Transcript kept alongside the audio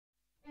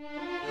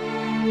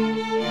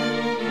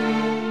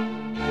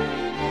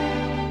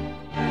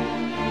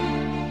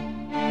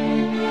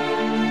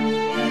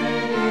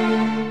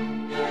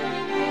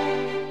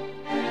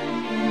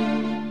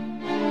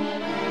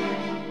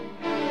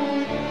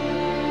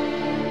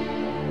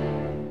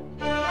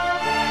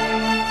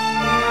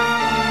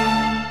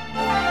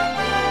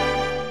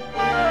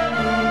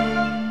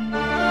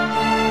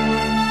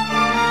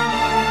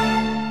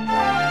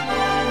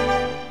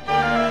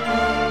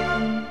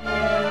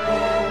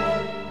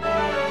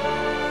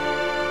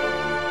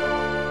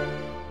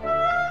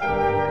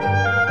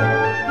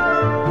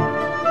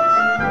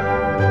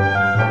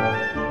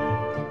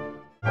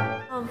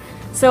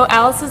So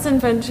Alice's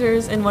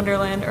adventures in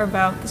Wonderland are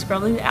about this girl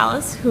named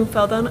Alice who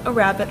fell down a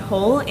rabbit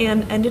hole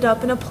and ended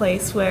up in a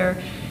place where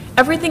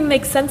everything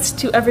makes sense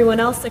to everyone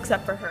else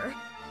except for her.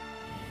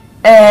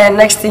 And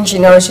next thing she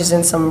knows, she's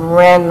in some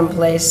random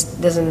place,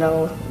 doesn't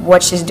know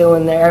what she's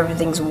doing there,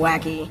 everything's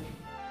wacky.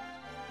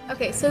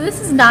 Okay, so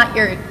this is not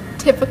your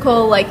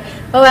typical, like,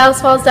 oh,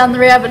 Alice falls down the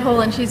rabbit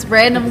hole and she's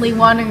randomly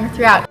wandering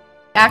throughout. It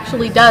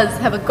actually does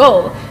have a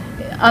goal,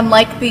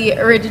 unlike the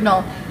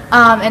original.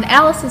 And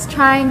Alice is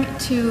trying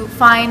to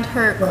find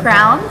her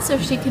crown so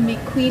she can be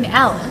Queen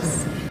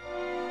Alice.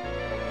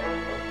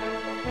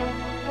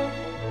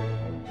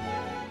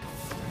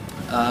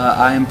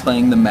 I am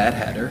playing the Mad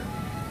Hatter.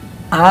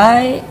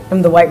 I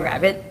am the White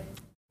Rabbit.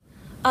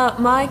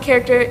 My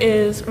character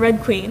is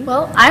Red Queen.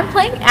 Well, I'm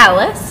playing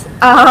Alice.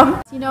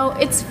 You know,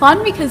 it's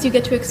fun because you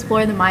get to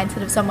explore the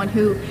mindset of someone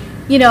who,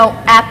 you know,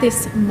 at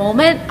this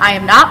moment I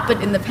am not,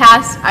 but in the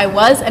past I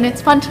was, and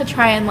it's fun to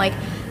try and like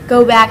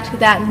go back to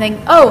that and think,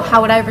 oh,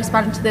 how would I have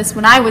responded to this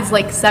when I was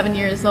like 7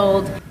 years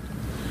old?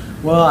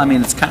 Well, I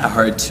mean, it's kind of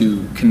hard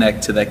to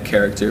connect to that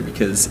character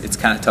because it's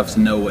kind of tough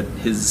to know what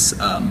his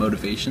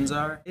motivations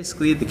are.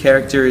 Basically, the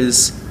character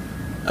is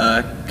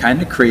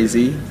kind of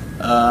crazy,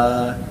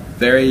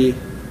 very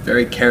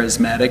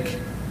charismatic,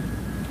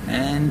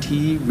 and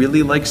he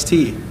really likes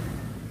tea.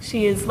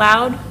 She is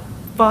loud,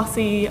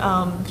 bossy,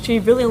 she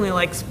really only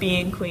likes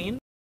being queen.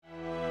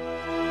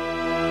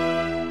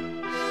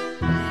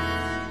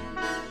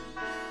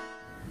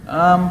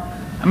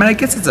 I mean, I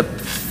guess it's a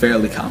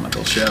fairly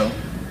comical show,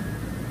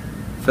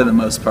 for the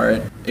most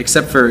part.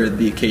 Except for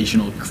the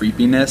occasional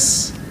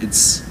creepiness,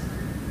 it's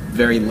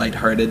very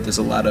lighthearted. There's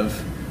a lot of,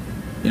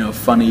 you know,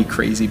 funny,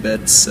 crazy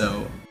bits,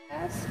 so.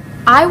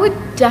 I would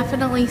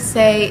definitely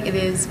say it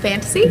is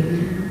fantasy.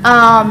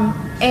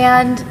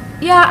 And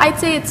yeah, I'd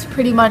say it's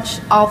pretty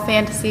much all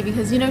fantasy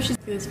because, you know, she's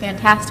in this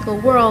fantastical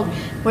world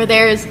where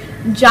there's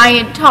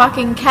giant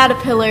talking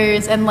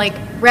caterpillars and like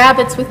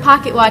rabbits with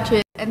pocket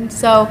watches, and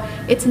so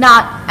it's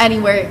not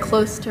anywhere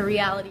close to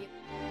reality.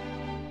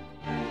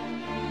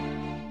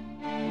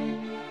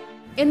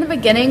 In the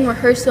beginning,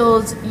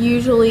 rehearsals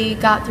usually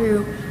got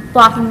through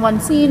blocking one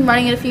scene,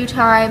 running it a few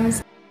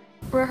times.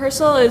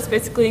 Rehearsal is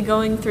basically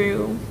going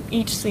through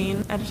each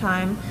scene at a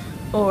time,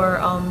 or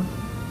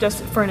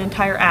just for an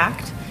entire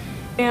act.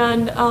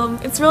 And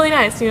it's really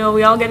nice, you know,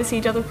 we all get to see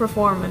each other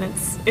perform, and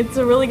it's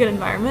a really good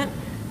environment.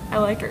 I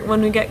like it.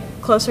 When we get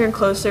closer and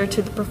closer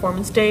to the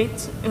performance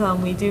dates,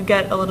 we do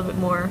get a little bit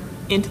more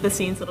into the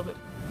scenes a little bit.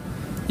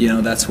 You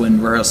know, that's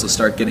when rehearsals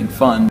start getting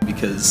fun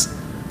because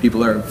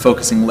people are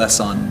focusing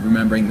less on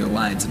remembering their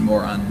lines and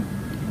more on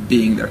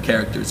being their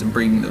characters and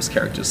bringing those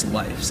characters to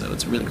life, so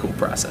it's a really cool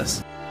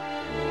process.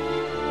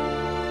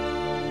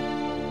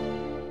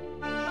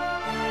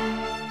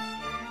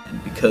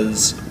 And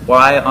because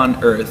why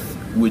on earth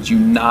would you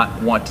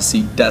not want to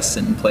see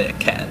Destin play a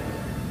cat?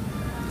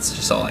 That's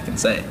just all I can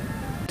say.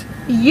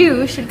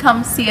 You should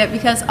come see it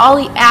because all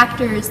the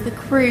actors, the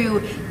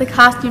crew, the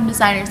costume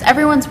designers,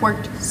 everyone's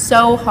worked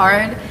so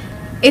hard.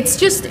 It's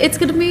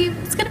gonna be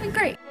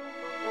great.